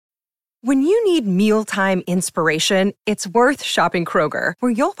When you need mealtime inspiration, it's worth shopping Kroger,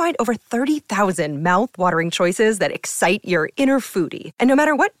 where you'll find over 30,000 mouth-watering choices that excite your inner foodie. And no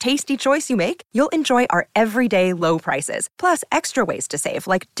matter what tasty choice you make, you'll enjoy our everyday low prices, plus extra ways to save,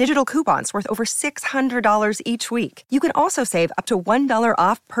 like digital coupons worth over $600 each week. You can also save up to $1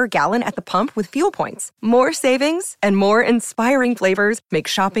 off per gallon at the pump with fuel points. More savings and more inspiring flavors make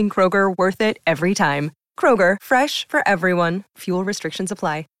shopping Kroger worth it every time. Kroger, fresh for everyone. Fuel restrictions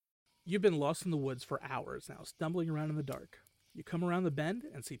apply. You've been lost in the woods for hours now, stumbling around in the dark. You come around the bend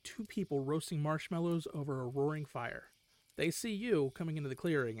and see two people roasting marshmallows over a roaring fire. They see you coming into the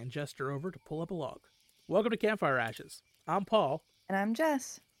clearing and gesture over to pull up a log. Welcome to Campfire Ashes. I'm Paul. And I'm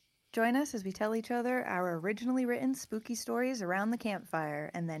Jess. Join us as we tell each other our originally written spooky stories around the campfire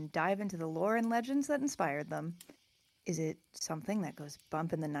and then dive into the lore and legends that inspired them. Is it something that goes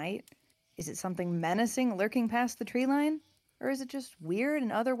bump in the night? Is it something menacing lurking past the tree line? Or is it just weird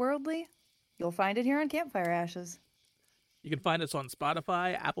and otherworldly? You'll find it here on Campfire Ashes. You can find us on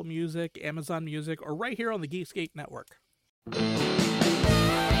Spotify, Apple Music, Amazon Music, or right here on the Geekscape Network.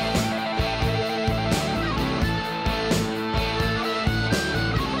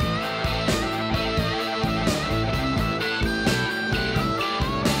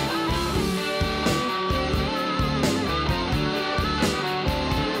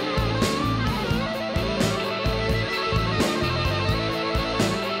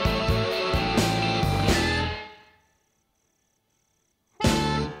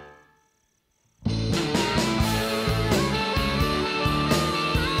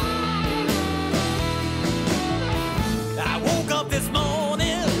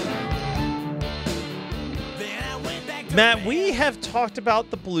 Matt, we have talked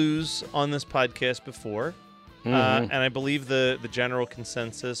about the blues on this podcast before, and I believe the general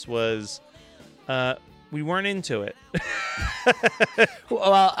consensus was we weren't into it.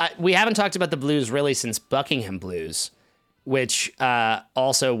 Well, we haven't talked about the blues really since Buckingham Blues, which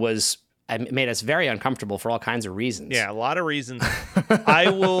also made us very uncomfortable for all kinds of reasons. Yeah, a lot of reasons.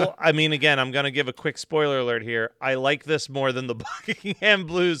 Again, I'm going to give a quick spoiler alert here. I like this more than the Buckingham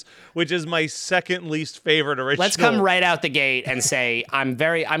Blues, which is my second least favorite original. Let's come right out the gate and say I'm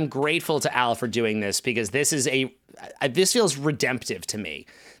grateful to Al for doing this, because this feels redemptive to me.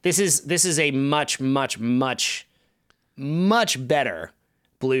 This is a much, much, much, much better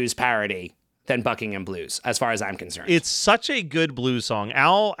blues parody than Buckingham Blues, as far as I'm concerned. It's such a good blues song.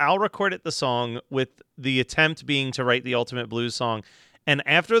 Al recorded the song with the attempt being to write the ultimate blues song. And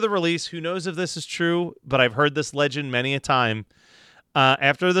after the release, who knows if this is true, but I've heard this legend many a time.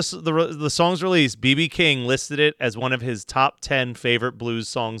 After the song's release, B.B. King listed it as one of his top 10 favorite blues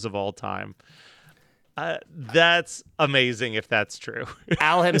songs of all time. That's amazing if that's true.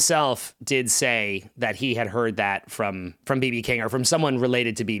 Al himself did say that he had heard that from B.B. King, or from someone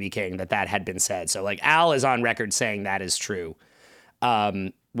related to B.B. King, that had been said. So Al is on record saying that is true,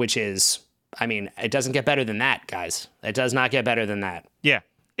 which is, it doesn't get better than that, guys. It does not get better than that. Yeah,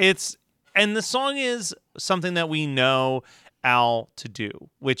 and the song is something that we know Al to do,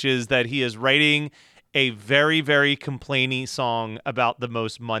 which is that he is writing a very, very complainy song about the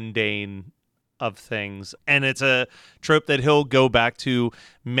most mundane of things, and it's a trope that he'll go back to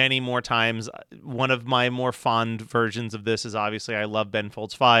many more times. One of my more fond versions of this is obviously I love Ben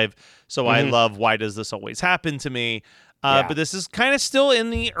Folds 5, so I love Why Does This Always Happen to Me? But this is kind of still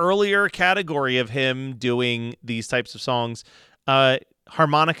in the earlier category of him doing these types of songs.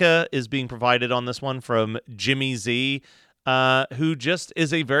 Harmonica is being provided on this one from Jimmy Z, who just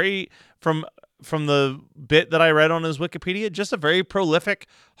is a very, from the bit that I read on his Wikipedia, just a very prolific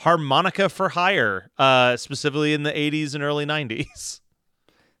harmonica for hire, specifically in the 80s and early 90s.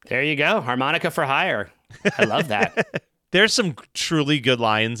 There you go. Harmonica for hire. I love that. There's some truly good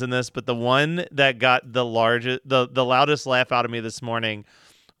lines in this, but the one that got the loudest laugh out of me this morning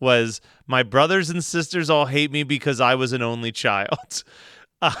was, "My brothers and sisters all hate me because I was an only child."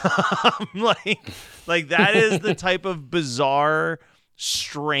 Like that is the type of bizarre,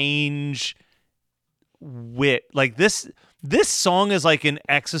 strange wit. Like this song is like an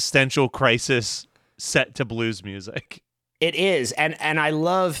existential crisis set to blues music. It is. And I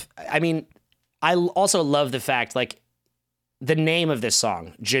also love the fact, the name of this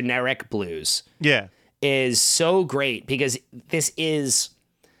song, Generic Blues, is so great, because this is,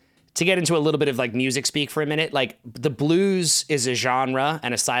 to get into a little bit of music speak for a minute, the blues is a genre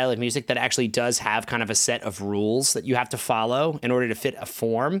and a style of music that actually does have kind of a set of rules that you have to follow in order to fit a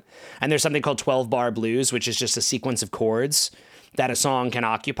form. And there's something called 12-bar blues, which is just a sequence of chords that a song can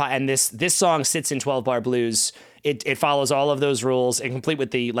occupy. And this song sits in 12-bar blues. It follows all of those rules, and complete with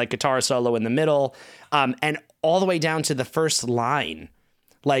the guitar solo in the middle, and all the way down to the first line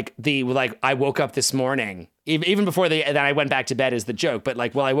Like I woke up this morning, even before then I went back to bed is the joke. But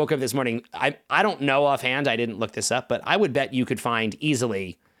like, well, I woke up this morning. I don't know offhand. I didn't look this up, but I would bet you could find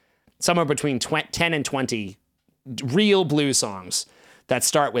easily somewhere between 10 and 20 real blues songs that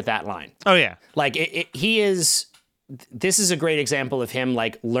start with that line. Oh yeah. Like this is a great example of him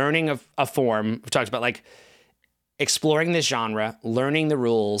like learning a form. We talked about like exploring this genre, learning the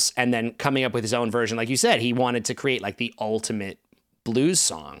rules, and then coming up with his own version. Like you said, he wanted to create like the ultimate blues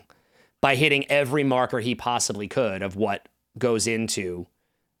song by hitting every marker he possibly could of what goes into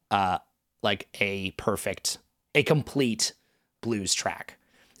like a complete blues track.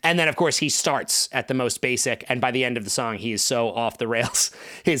 And then, of course, he starts at the most basic, and by the end of the song, he is so off the rails.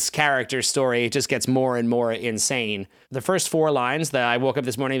 His character story just gets more and more insane. The first 4 lines, that I woke up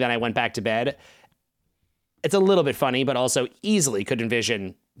this morning, then I went back to bed, it's a little bit funny, but also easily could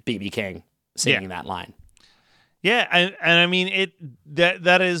envision B.B. King singing that line. Yeah, and I mean,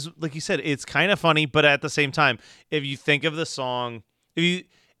 that is, like you said, it's kind of funny, but at the same time, if you think of the song, if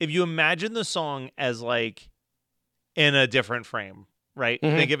you imagine the song as like in a different frame, right?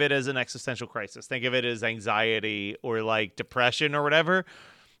 Mm-hmm. Think of it as an existential crisis. Think of it as anxiety or like depression or whatever.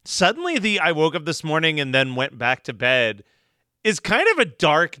 Suddenly I woke up this morning and then went back to bed is kind of a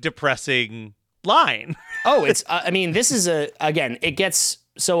dark, depressing line. Oh, it's, I mean, this is again, it gets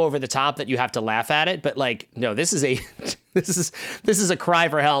so over the top that you have to laugh at it, but like, no, this is a cry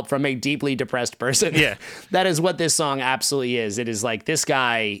for help from a deeply depressed person. Yeah. That is what this song absolutely is. It is like, this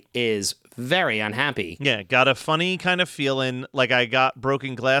guy is very unhappy. Yeah, got a funny kind of feeling like I got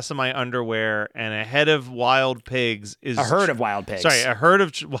broken glass in my underwear, and a herd of wild pigs is... A herd of wild pigs. Sorry, a herd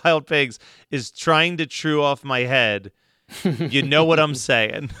of wild pigs is trying to chew off my head. You know what I'm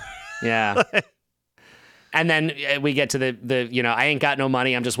saying. Yeah. And then we get to the I ain't got no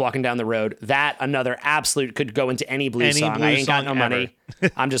money, I'm just walking down the road. That, another absolute, could go into any blues song. I ain't got no money.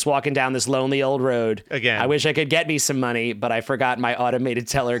 I'm just walking down this lonely old road. Again. I wish I could get me some money, but I forgot my automated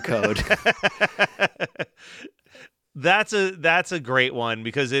teller code. That's a great one,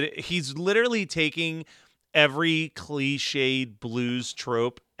 because he's literally taking every cliched blues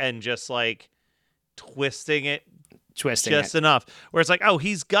trope and just like twisting it enough where it's like, oh,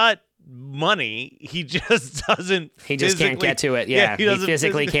 he's got money, he just doesn't, he just can't get to it. Yeah, he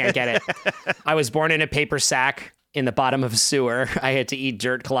physically can't get it. I was born in a paper sack in the bottom of a sewer. I had to eat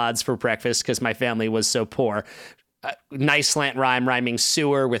dirt clods for breakfast because my family was so poor. Nice slant rhyme, rhyming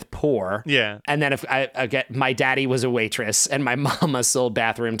sewer with poor. Yeah. And then if I get, my daddy was a waitress and my mama sold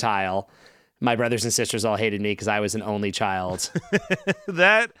bathroom tile. My brothers and sisters all hated me because I was an only child.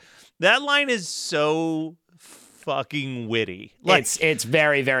 That line is so fucking witty. Like, it's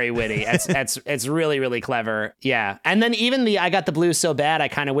very, very witty. It's really, really clever. Yeah. And then even I got the blues so bad I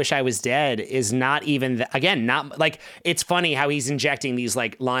kind of wish I was dead is not even again, not like, it's funny how he's injecting these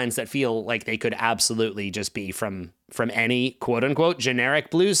like lines that feel like they could absolutely just be from any quote unquote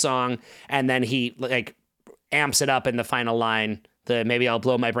generic blues song, and then he like amps it up in the final line, the maybe I'll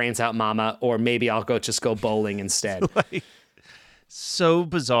blow my brains out mama, or maybe I'll go bowling instead. Like, so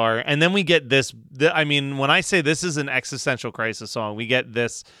bizarre. And then we get this, I mean, when I say this is an existential crisis song, we get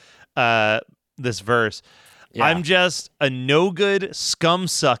this verse. Yeah. I'm just a no good, scum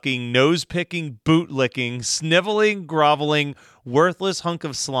sucking, nose picking, boot licking, sniveling, groveling, worthless hunk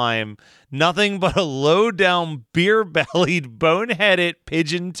of slime. Nothing but a low down, beer bellied, boneheaded,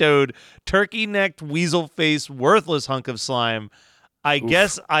 pigeon toed, turkey necked, weasel faced, worthless hunk of slime. I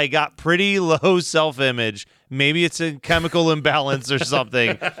guess I got pretty low self-image. Maybe it's a chemical imbalance or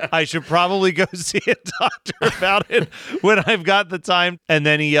something. I should probably go see a doctor about it when I've got the time. And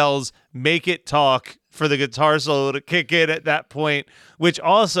then he yells, "Make it talk," for the guitar solo to kick in at that point, which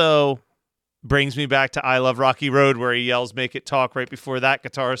also brings me back to I Love Rocky Road, where he yells, "Make it talk," right before that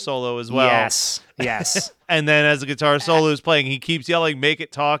guitar solo as well. Yes. And then as the guitar solo is playing, he keeps yelling, "Make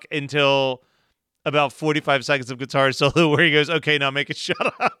it talk," until about 45 seconds of guitar solo where he goes, "Okay, now make it shut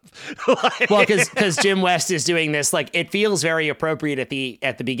up." Like, well, because Jim West is doing this, like, it feels very appropriate at the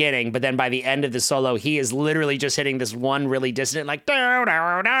beginning, but then by the end of the solo, he is literally just hitting this one really dissonant, like, and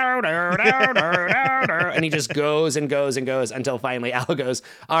he just goes and goes and goes until finally Al goes,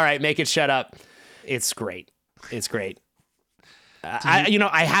 "All right, make it shut up." It's great. It's great.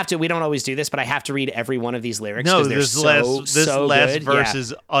 I have to, we don't always do this, but I have to read every one of these lyrics. No, this last verse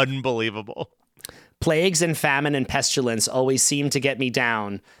is unbelievable. "Plagues and famine and pestilence always seem to get me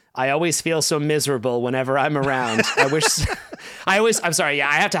down. I always feel so miserable whenever I'm around. I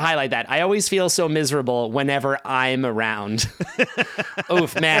have to highlight that. I always feel so miserable whenever I'm around."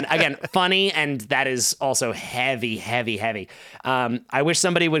 Oof, man. Again, funny, and that is also heavy, heavy, heavy. "I wish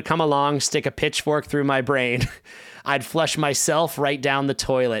somebody would come along, stick a pitchfork through my brain. I'd flush myself right down the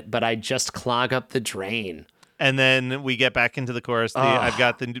toilet, but I'd just clog up the drain. And then we get back into the chorus. I've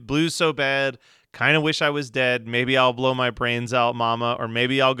got the blues so bad, kind of wish I was dead. Maybe I'll blow my brains out, mama, or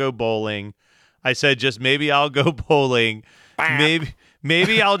maybe I'll go bowling. I said just maybe I'll go bowling.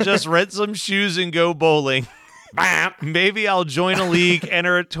 Maybe I'll just rent some shoes and go bowling. Maybe I'll join a league,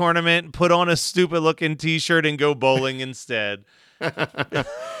 enter a tournament, put on a stupid looking t-shirt and go bowling instead.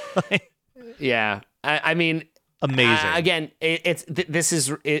 Yeah. I mean, amazing. Again,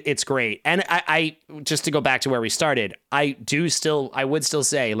 it's great. And I just to go back to where we started, I would still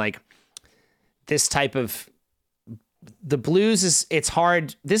say like this type of the blues it's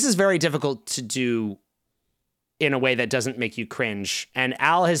hard. This is very difficult to do in a way that doesn't make you cringe. And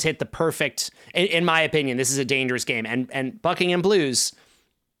Al has hit the perfect, in my opinion, this is a dangerous game. And Buckingham Blues,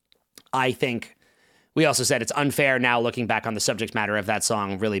 I think we also said it's unfair now looking back on the subject matter of that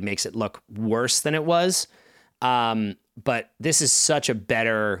song really makes it look worse than it was. But this is such a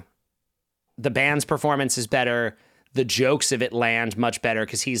better, the band's performance is better. The jokes of it land much better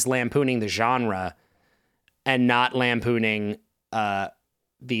because he's lampooning the genre and not lampooning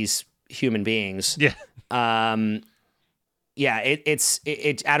these human beings. Yeah. It's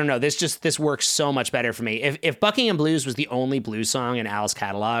I don't know. This works so much better for me. If Buckingham Blues was the only blues song in Al's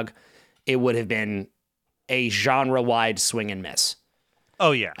catalog, it would have been a genre-wide swing and miss.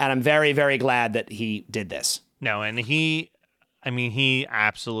 Oh yeah. And I'm very, very glad that he did this. No, and he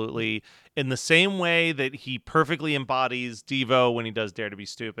absolutely, in the same way that he perfectly embodies Devo when he does Dare to Be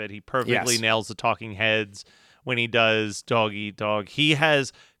Stupid, he perfectly nails the Talking Heads when he does Dog Eat Dog. He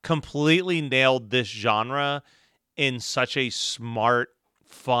has completely nailed this genre in such a smart,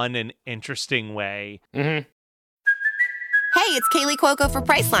 fun, and interesting way. Mm-hmm. Hey, it's Kaylee Cuoco for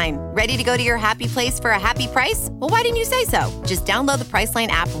Priceline. Ready to go to your happy place for a happy price? Well, why didn't you say so? Just download the Priceline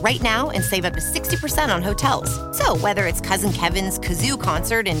app right now and save up to 60% on hotels. So whether it's Cousin Kevin's Kazoo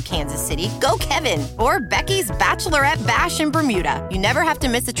Concert in Kansas City, go Kevin, or Becky's Bachelorette Bash in Bermuda, you never have to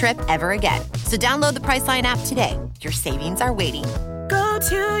miss a trip ever again. So download the Priceline app today. Your savings are waiting. Go to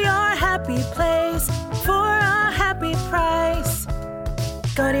your happy place for a happy price.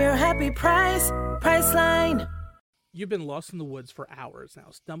 Go to your happy price, Priceline. You've been lost in the woods for hours now,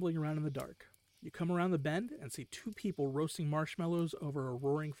 stumbling around in the dark. You come around the bend and see two people roasting marshmallows over a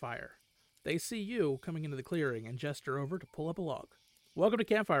roaring fire. They see you coming into the clearing and gesture over to pull up a log. Welcome to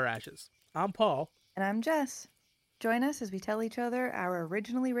Campfire Ashes. I'm Paul. And I'm Jess. Join us as we tell each other our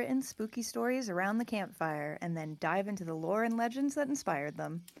originally written spooky stories around the campfire and then dive into the lore and legends that inspired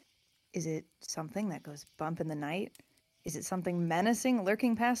them. Is it something that goes bump in the night? Is it something menacing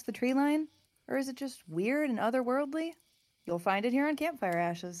lurking past the tree line? Or is it just weird and otherworldly? You'll find it here on Campfire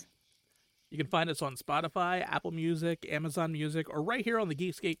Ashes. You can find us on Spotify, Apple Music, Amazon Music, or right here on the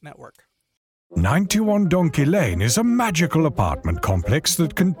Geekscape Network. 91 Donkey Lane is a magical apartment complex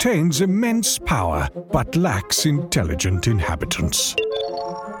that contains immense power, but lacks intelligent inhabitants.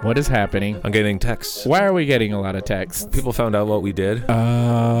 What is happening? I'm getting texts. Why are we getting a lot of texts? People found out what we did.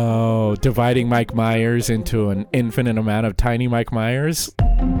 Oh, dividing Mike Myers into an infinite amount of tiny Mike Myers?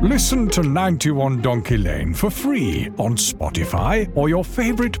 Listen to 91 Donkey Lane for free on Spotify or your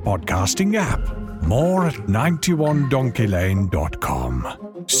favorite podcasting app. More at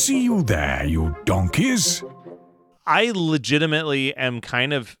 91donkeylane.com. See you there, you donkeys. I legitimately am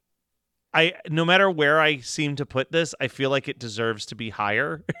kind of, no matter where I seem to put this, I feel like it deserves to be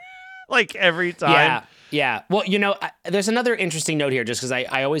higher. Like every time. Yeah. Well, there's another interesting note here, just because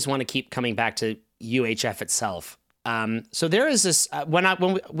I always want to keep coming back to UHF itself. So there is this,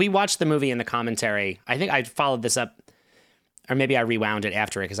 when we watched the movie in the commentary, I think I followed this up, or maybe I rewound it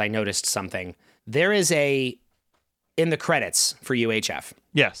after it because I noticed something. There is in the credits for UHF.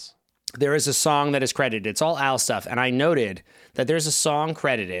 Yes. There is a song that is credited. It's all Al stuff. And I noted that there's a song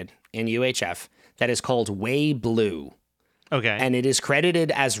credited in UHF that is called Way Blue. Okay. And it is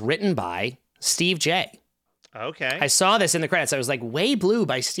credited as written by Steve J. Okay. I saw this in the credits. I was like, Way Blue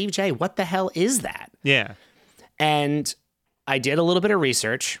by Steve J. What the hell is that? Yeah. And I did a little bit of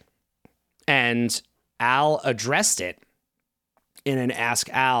research, and Al addressed it in an Ask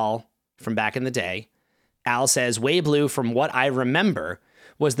Al from back in the day. Al says, Way Blue, from what I remember,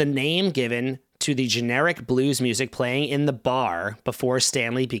 was the name given to the generic blues music playing in the bar before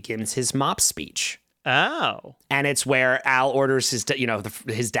Stanley begins his mop speech. Oh. And it's where Al orders his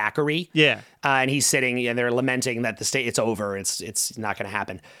daiquiri. Yeah. And he's sitting, and they're lamenting that it's over. It's not going to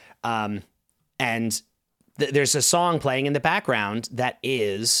happen. And there's a song playing in the background that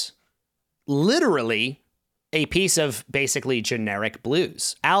is literally a piece of basically generic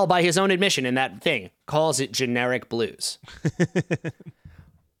blues. Al, by his own admission in that thing, calls it generic blues.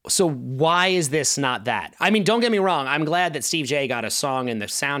 So why is this not that? I mean, don't get me wrong. I'm glad that Steve J got a song in the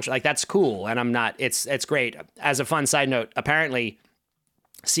soundtrack. Like, that's cool. And I'm not, it's great. As a fun side note, apparently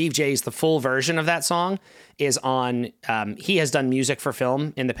Steve J's, the full version of that song is on, he has done music for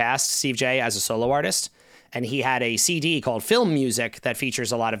film in the past, Steve J, as a solo artist. And he had a CD called Film Music that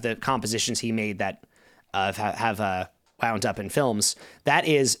features a lot of the compositions he made that have wound up in films. That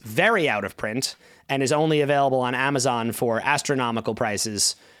is very out of print and is only available on Amazon for astronomical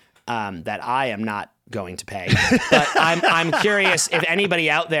prices that I am not going to pay. But I'm curious if anybody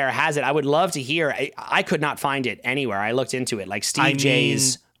out there has it. I would love to hear. I could not find it anywhere. I looked into it. Like Steve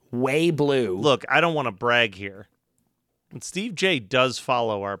J's Way Blue. Look, I don't want to brag here, but Steve J does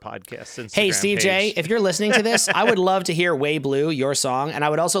follow our podcast Instagram Hey, Steve page. J, if you're listening to this, I would love to hear Way Blue, your song, and I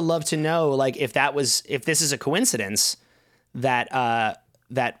would also love to know, like, if this is a coincidence that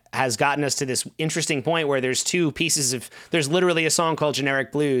that has gotten us to this interesting point where there's two pieces of, there's literally a song called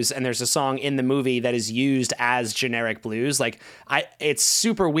Generic Blues and there's a song in the movie that is used as Generic Blues. Like, it's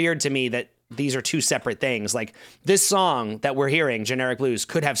super weird to me that these are two separate things. Like, this song that we're hearing, Generic Blues,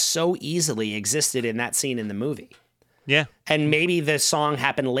 could have so easily existed in that scene in the movie. Yeah. And maybe the song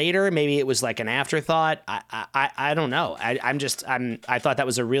happened later. Maybe it was like an afterthought. I don't know. I thought that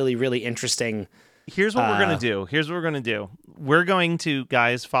was a really, really interesting. Here's what we're going to do. We're going to,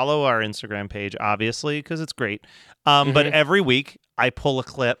 guys, follow our Instagram page, obviously, because it's great. But every week I pull a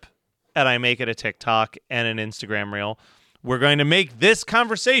clip and I make it a TikTok and an Instagram reel. We're going to make this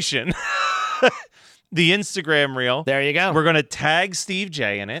conversation the Instagram reel. There you go. We're going to tag Steve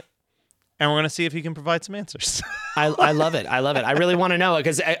J in it, and we're going to see if he can provide some answers. I love it. I love it. I really want to know,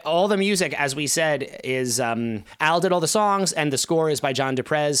 because all the music, as we said, is Al did all the songs, and the score is by John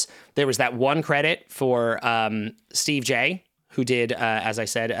DePrez. There was that one credit for Steve J, who did, as I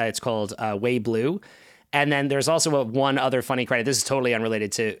said, it's called Way Blue. And then there's also one other funny credit. This is totally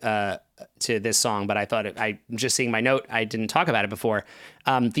unrelated to this song, but I thought I'm just seeing my note. I didn't talk about it before.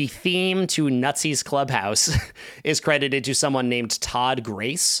 The theme to Nutsy's Clubhouse is credited to someone named Todd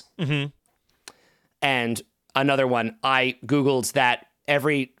Grace. Mm-hmm. And another one, I Googled that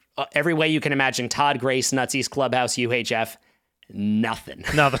every way you can imagine Todd Grace, Nutsy's Clubhouse, UHF, nothing.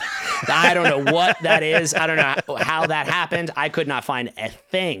 I don't know what that is. I don't know how that happened. I could not find a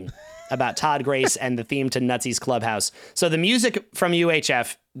thing about Todd Grace and the theme to Nutsy's Clubhouse. So the music from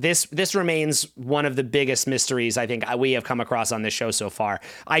UHF, this remains one of the biggest mysteries I think we have come across on this show so far.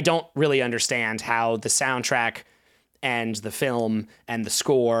 I don't really understand how the soundtrack and the film and the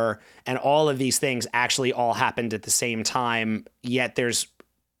score and all of these things actually all happened at the same time, yet there's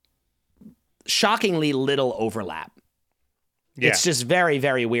shockingly little overlap. Yeah. It's just very,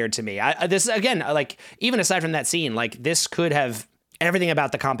 very weird to me. This, again, like, even aside from that scene, like, this could have, everything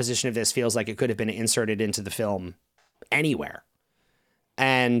about the composition of this feels like it could have been inserted into the film anywhere.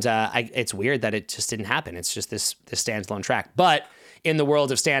 And it's weird that it just didn't happen. It's just this standalone track. But in the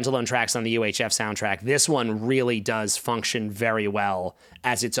world of standalone tracks on the UHF soundtrack, this one really does function very well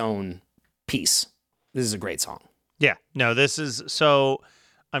as its own piece. This is a great song. Yeah. No, this is, so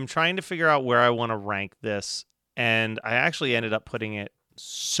I'm trying to figure out where I want to rank this. And I actually ended up putting it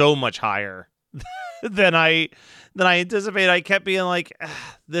so much higher than I anticipated. I kept being like,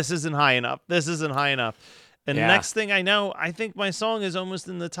 this isn't high enough. This isn't high enough. And next thing I know, I think my song is almost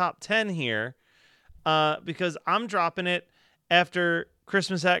in the top 10 here because I'm dropping it after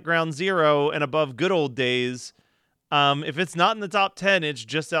Christmas at Ground Zero and Above Good Old Days. If it's not in the top 10, it's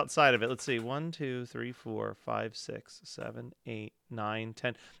just outside of it. Let's see. 1, 2, 3, 4, 5, 6, 7, 8, 9,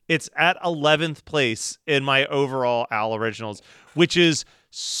 10. It's at 11th place in my overall Al Originals, which is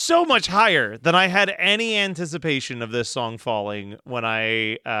so much higher than I had any anticipation of this song falling when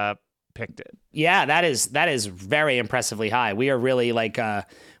I picked it. Yeah, that is very impressively high. We are really like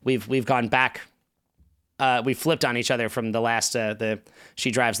we've gone back. We flipped on each other from the last the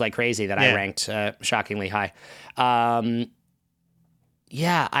She Drives Like Crazy that I ranked shockingly high. Yeah,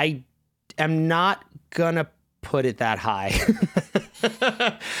 I am not gonna put it that high.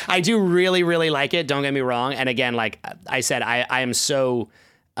 I do really, really like it. Don't get me wrong. And again, like I said, I am so,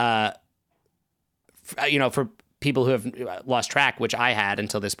 for people who have lost track, which I had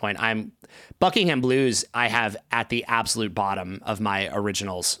until this point, I'm Buckingham Blues. I have at the absolute bottom of my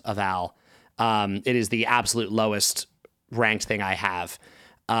originals of Al. It is the absolute lowest ranked thing I have.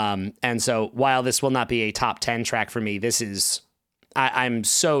 And so while this will not be a top 10 track for me, this is, I'm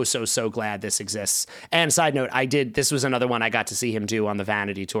so glad this exists. And side note, this was another one I got to see him do on the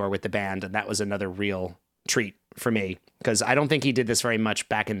Vanity tour with the band. And that was another real treat for me because I don't think he did this very much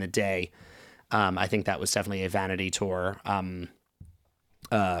back in the day. I think that was definitely a Vanity tour,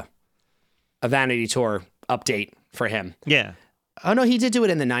 update for him. Yeah. Oh, no, he did do it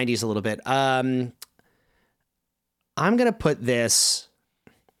in the 90s a little bit. I'm going to put this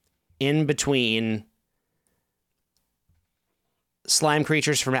in between Slime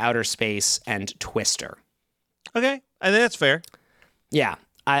Creatures from Outer Space and Twister. Okay, I think that's fair. Yeah,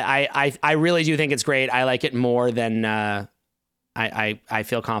 I really do think it's great. I like it more than I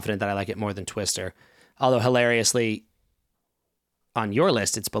feel confident that I like it more than Twister. Although hilariously, on your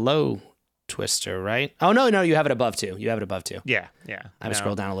list, it's below Twister, right? Oh no, you have it above too. Yeah. I would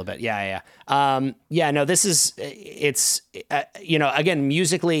scroll down a little bit. Yeah. No, this is it's again,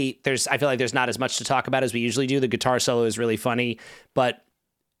 musically, I feel like there's not as much to talk about as we usually do. The guitar solo is really funny, but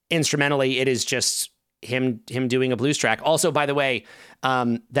instrumentally, it is just him doing a blues track. Also, by the way,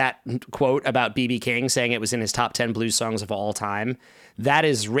 that quote about B.B. King saying it was in his top 10 blues songs of all time, that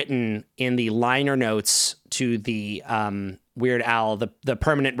is written in the liner notes to the Weird Al, the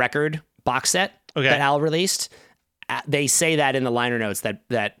permanent record box set that Al released. They say that in the liner notes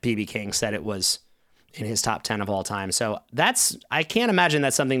that B.B. King said it was in his top 10 of all time. So I can't imagine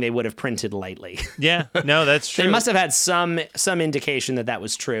that's something they would have printed lightly. Yeah, no, that's true. They must have had some indication that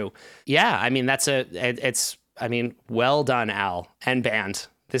was true. Yeah, I mean, well done, Al and band.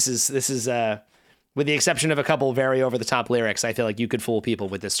 This is with the exception of a couple very over the top lyrics, I feel like you could fool people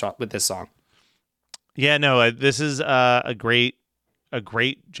with this song. Yeah, no, this is a great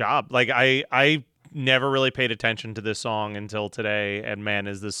job. Like I never really paid attention to this song until today, and man,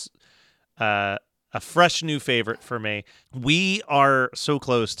 is this a fresh new favorite for me. We are so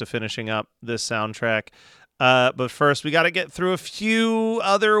close to finishing up this soundtrack, but first we got to get through a few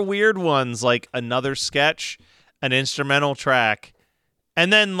other weird ones, like another sketch, an instrumental track,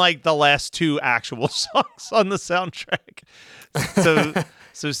 and then like the last two actual songs on the soundtrack.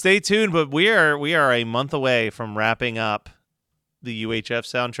 So stay tuned, but we are a month away from wrapping up the UHF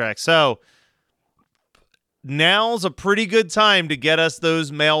soundtrack. So now's a pretty good time to get us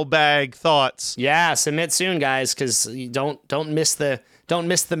those mailbag thoughts. Yeah, submit soon, guys, because you don't miss the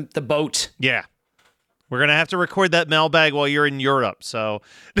boat. Yeah, we're gonna have to record that mailbag while you're in Europe. So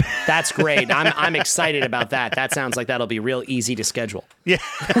that's great. I'm excited about that. That sounds like that'll be real easy to schedule. Yeah.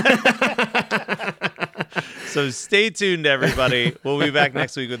 So stay tuned, everybody. We'll be back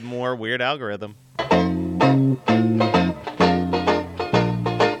next week with more Weird Algorithm.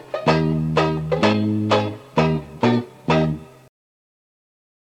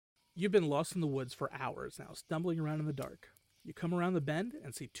 You've been lost in the woods for hours now, stumbling around in the dark. You come around the bend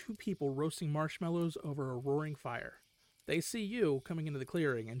and see two people roasting marshmallows over a roaring fire. They see you coming into the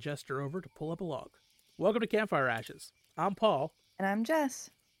clearing and gesture over to pull up a log. Welcome to Campfire Ashes. I'm Paul. And I'm Jess.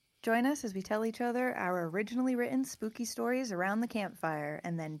 Join us as we tell each other our originally written spooky stories around the campfire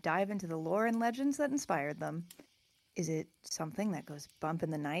and then dive into the lore and legends that inspired them. Is it something that goes bump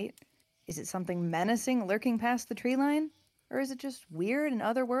in the night? Is it something menacing lurking past the tree line? Or is it just weird and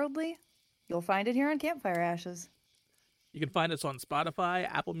otherworldly? You'll find it here on Campfire Ashes. You can find us on Spotify,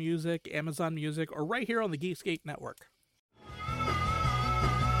 Apple Music, Amazon Music, or right here on the Geekscape Network.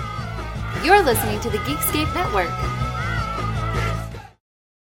 You're listening to the Geekscape Network.